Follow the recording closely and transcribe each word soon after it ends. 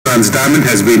Artisan's Diamond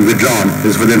has been withdrawn.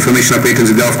 This is for the information of patrons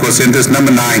in the off-course centres.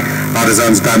 Number 9,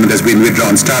 Artisan's Diamond has been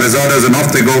withdrawn. Start his orders and off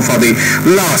they go for the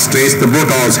last race, the boat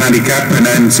horse Handicap, and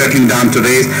then settling down to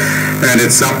race. And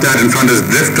it's up there in front is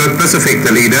Driftwood Pacific,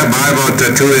 the leader, by about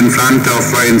 2 in front of,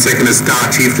 in second is Star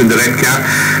Chief in the red cap.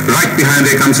 Right behind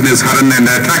there comes in his Haran, and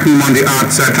tracking him on the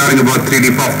outside, turning about 3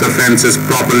 deep off the fence is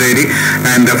Proper Lady.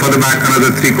 And further back,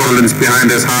 another 3/4 lengths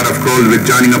behind is Heart of Gold, with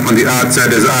joining up on the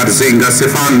outside is Arzinga.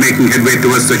 SIFAN making headway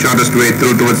towards the shortest way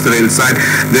through towards the rail side.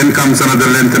 Then comes another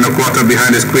length and a quarter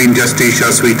behind is Queen Justicia.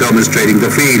 Sweet Home is trading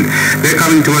the field. They're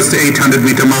coming towards the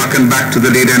 800-meter mark and back to the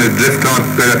lead, and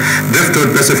Driftwood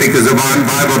Pacific is the one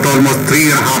by about almost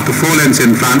 3.5 to 4 lengths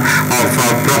in front of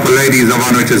Proper Lady is the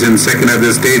one which is in second at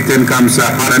this stage. Then comes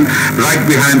Haran. Right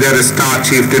behind there is Star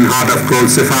Chieftain, Heart of Gold.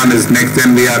 SIFAN is next.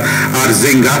 Then we have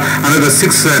Arzinga. Another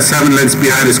 6-7 lengths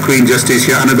behind is Queen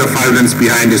Justicia. Another 5 lengths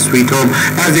behind is Sweet Home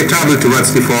as they travel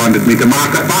towards the 400-meter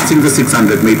marker, passing the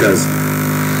 600 meters.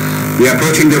 We are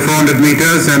approaching the 400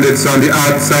 meters, and it's on the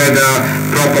outside.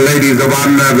 Proper Lady is the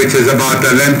one which is about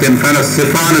a length in front of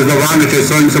SIFAN is the one which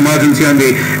is showing some urgency on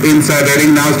the inside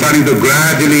heading, now starting to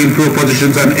gradually improve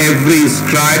positions on every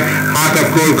stride. Heart of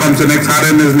Gold comes the next,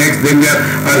 Haran is next, then we have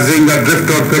Arzinga,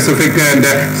 Driftwood Pacific, and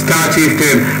Star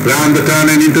Chieftain round the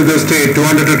turn and into the straight.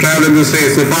 200 to travel in the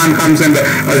straight. SIFAN comes and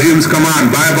assumes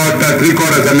command by about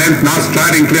 3/4 a length, now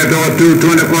striding clear to over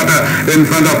 2.25 in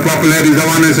front of Proper Lady. The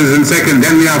one is in second.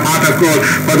 Then we have Heart of Gold.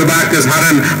 For the back is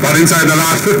Haran, but inside the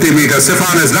last 50 meters,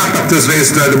 SIFAN has wrapped up this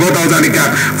race. The boat house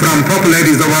Handicap from Proper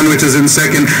Lady is the one which is in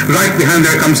second. Right behind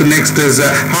there comes the next is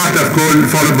Heart of Gold,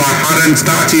 followed by Haran,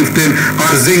 Star Chieftain,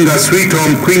 Arzinga, Sweet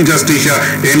Home, Queen Justicia.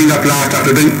 Ending up last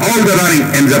after doing all the running,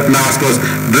 ends up last was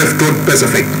Driftwood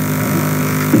Pacific.